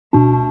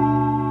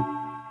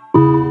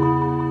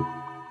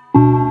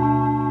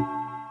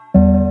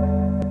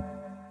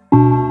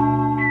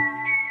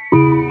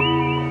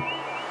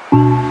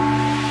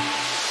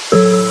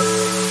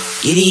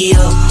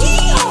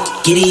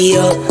Giddy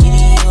up,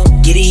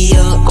 giddy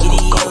up,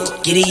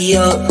 giddy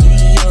up,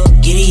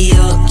 giddy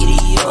up,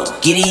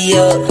 giddy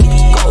up,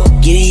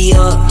 giddy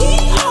up,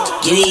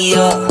 giddy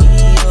up.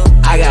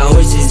 I got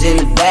horses in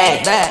the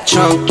back,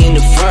 trunk in the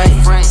front,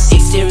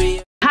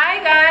 exterior.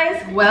 Hi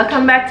guys,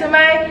 welcome back to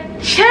my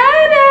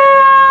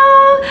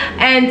channel.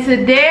 And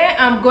today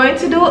I'm going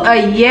to do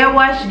a hair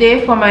wash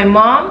day for my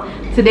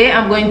mom. Today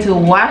I'm going to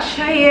wash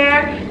her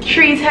hair,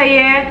 treat her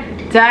hair,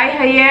 dye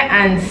her hair,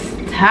 and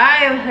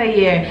style her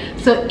hair.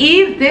 So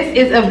if this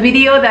is a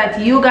video that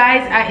you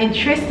guys are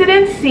interested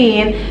in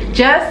seeing,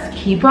 just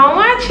keep on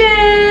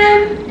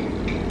watching.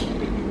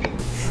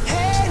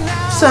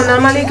 So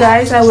normally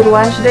guys, I would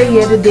wash the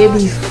hair the day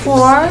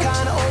before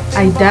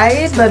I dye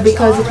it, but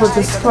because it was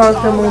a spur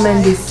of the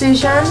moment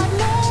decision,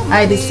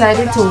 I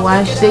decided to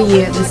wash the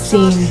hair the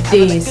same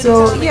day.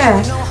 So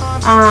yeah,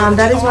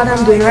 that is what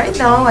I'm doing right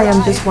now. I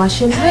am just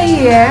washing her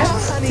hair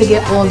to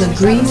get all the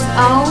grease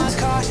out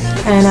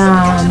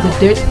and the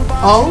dirt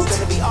out,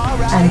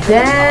 and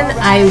then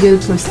I will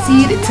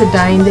proceed to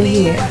dyeing the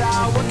hair.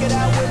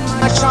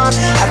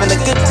 Having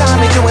a good time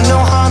and doing no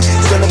harm.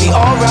 It's gonna be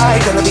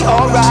alright, gonna be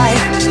alright.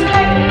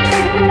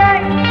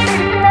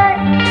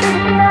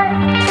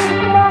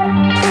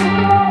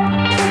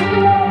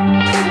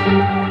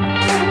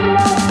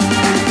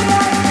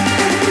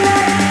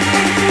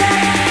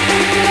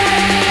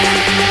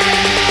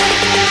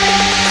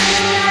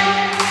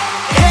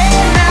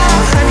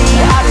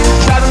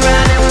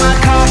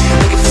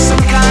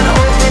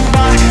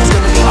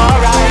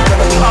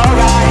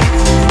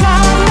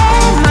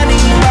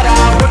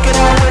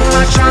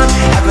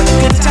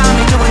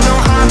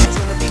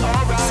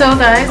 So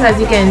guys, as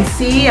you can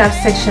see, I've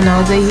sectioned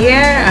out the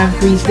hair, I've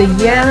greased the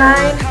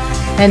hairline,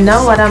 and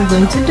now what I'm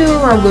going to do,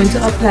 I'm going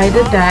to apply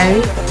the dye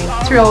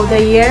throughout the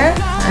hair,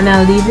 and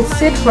I'll leave it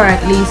sit for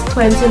at least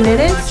 20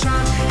 minutes.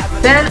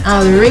 Then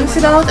I'll rinse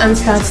it out and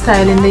start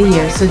styling the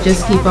hair. So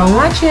just keep on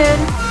watching.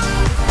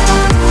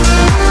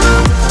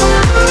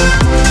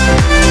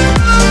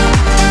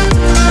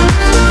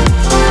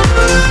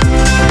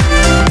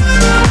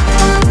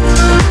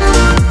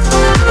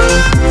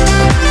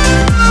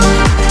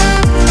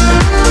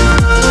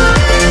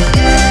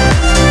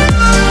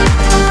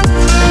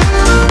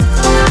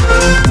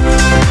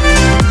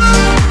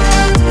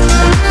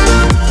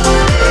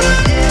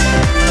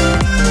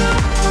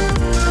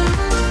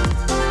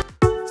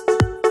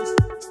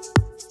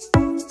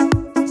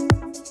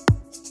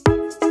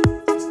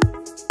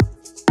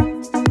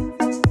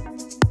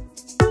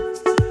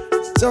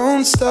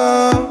 Don't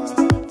stop,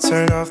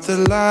 turn off the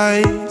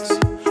lights.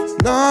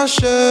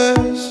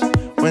 Nauseous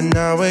when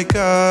I wake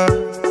up.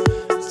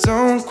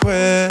 Don't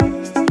quit,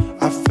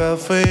 I fell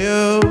for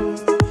you.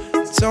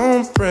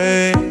 Don't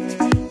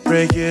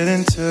break it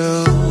in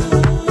two.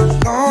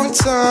 Long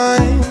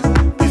time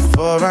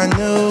before I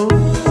knew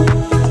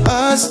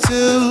us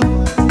two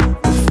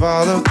would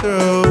follow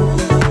through.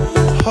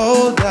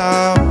 Hold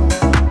out,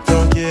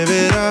 don't give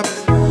it up.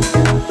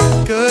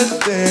 Good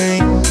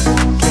things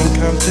can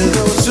come to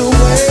those who wait.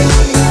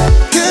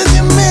 'Cause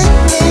you make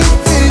me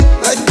feel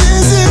like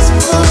this is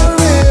for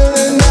real,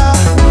 and I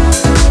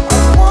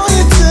want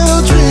you till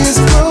dreams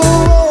grow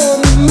on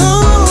the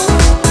moon.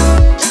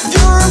 If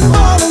you're a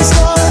falling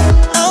star,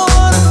 I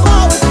wanna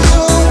fall with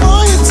you. I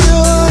want you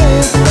till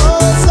it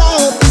falls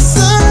out the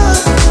sun.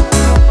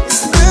 It's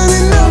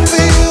standing up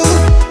for you,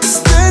 it's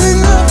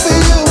standing up for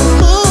you.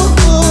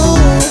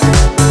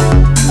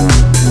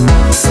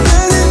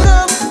 Standing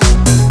up for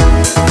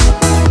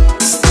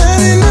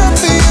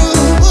you.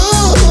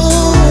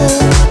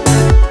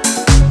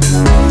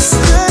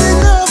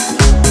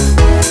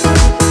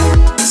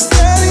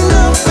 Standing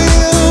up for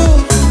you.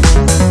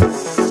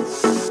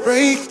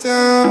 Break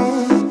down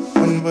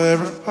when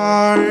we're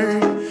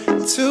apart.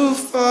 Too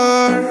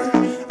far,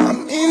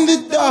 I'm in the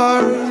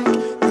dark.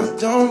 Now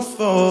don't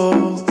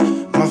fold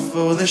my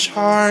foolish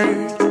heart,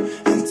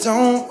 and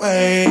don't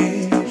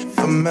wait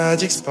for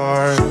magic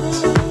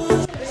sparks.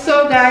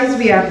 So guys,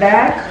 we are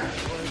back.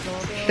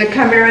 The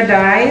camera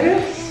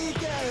died.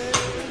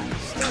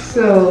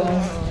 So,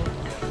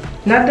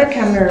 not the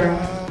camera,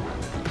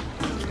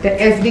 the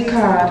SD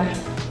card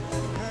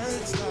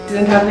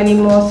didn't have any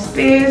more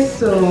space,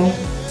 so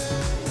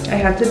I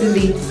had to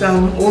delete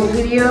some old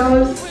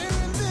videos.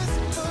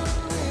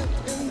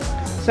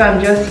 So I'm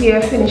just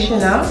here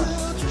finishing up,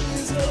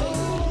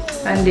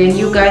 and then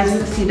you guys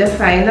will see the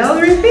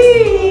final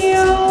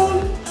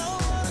reveal.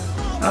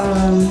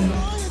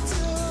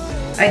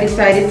 I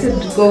decided to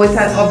go with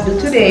an updo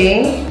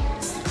today.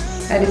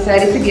 I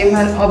decided to give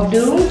her an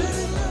updo.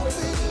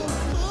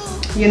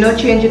 You know,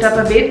 change it up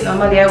a bit.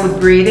 Normally I would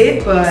braid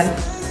it,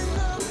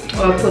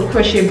 or put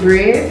crochet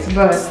braids,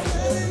 but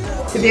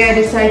today I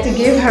decided to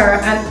give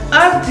her an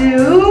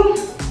updo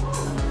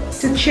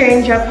to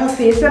change up her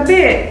face a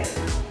bit.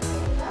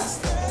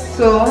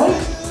 So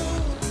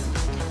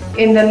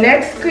in the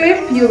next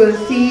clip you will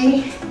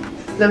see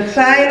the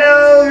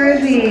final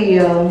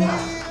reveal.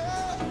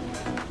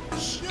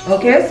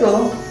 Okay,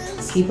 so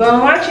keep on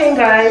watching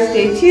guys,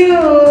 stay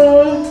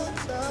tuned.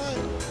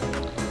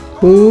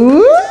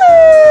 Ooh.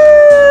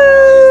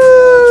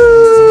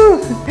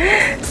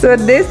 So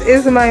this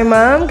is my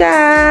mom,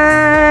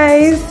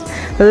 guys,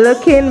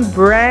 looking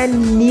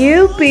brand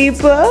new,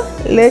 people.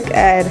 Look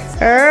at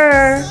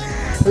her,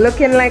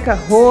 looking like a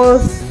whole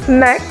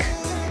snack.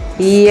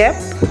 Yep.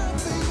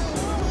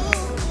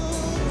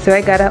 So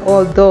I got her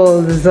all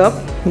dolls up.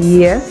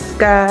 Yes,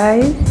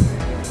 guys.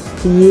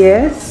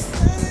 Yes.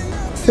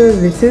 So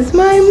this is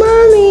my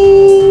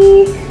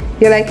mommy.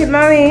 You like it,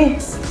 mommy?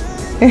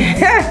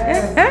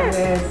 Yes.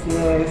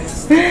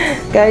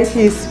 Guys,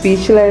 she's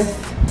speechless.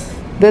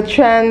 The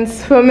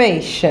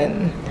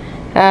transformation.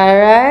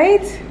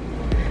 Alright.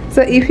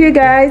 So if you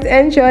guys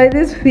enjoyed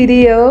this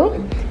video,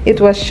 it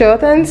was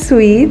short and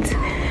sweet.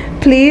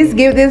 Please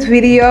give this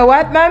video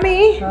what,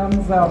 mommy?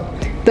 Thumbs up.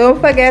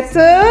 Don't forget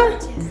to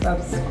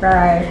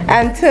Subscribe.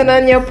 and turn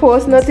on your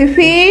post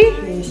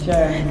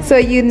notification so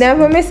you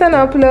never miss an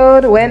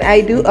upload when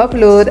I do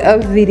upload a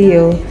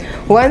video.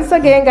 Once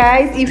again,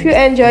 guys, if you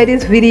enjoyed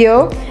this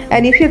video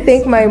and if you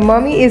think my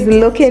mommy is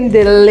looking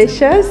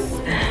delicious,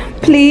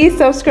 please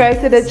subscribe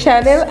to the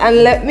channel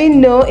and let me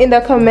know in the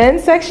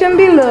comment section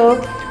below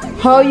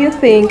how you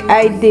think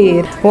I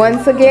did.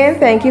 Once again,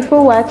 thank you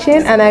for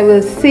watching, and I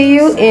will see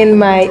you in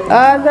my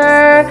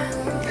other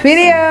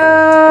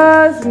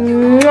videos.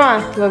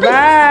 Bye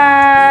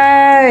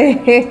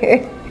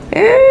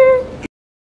bye.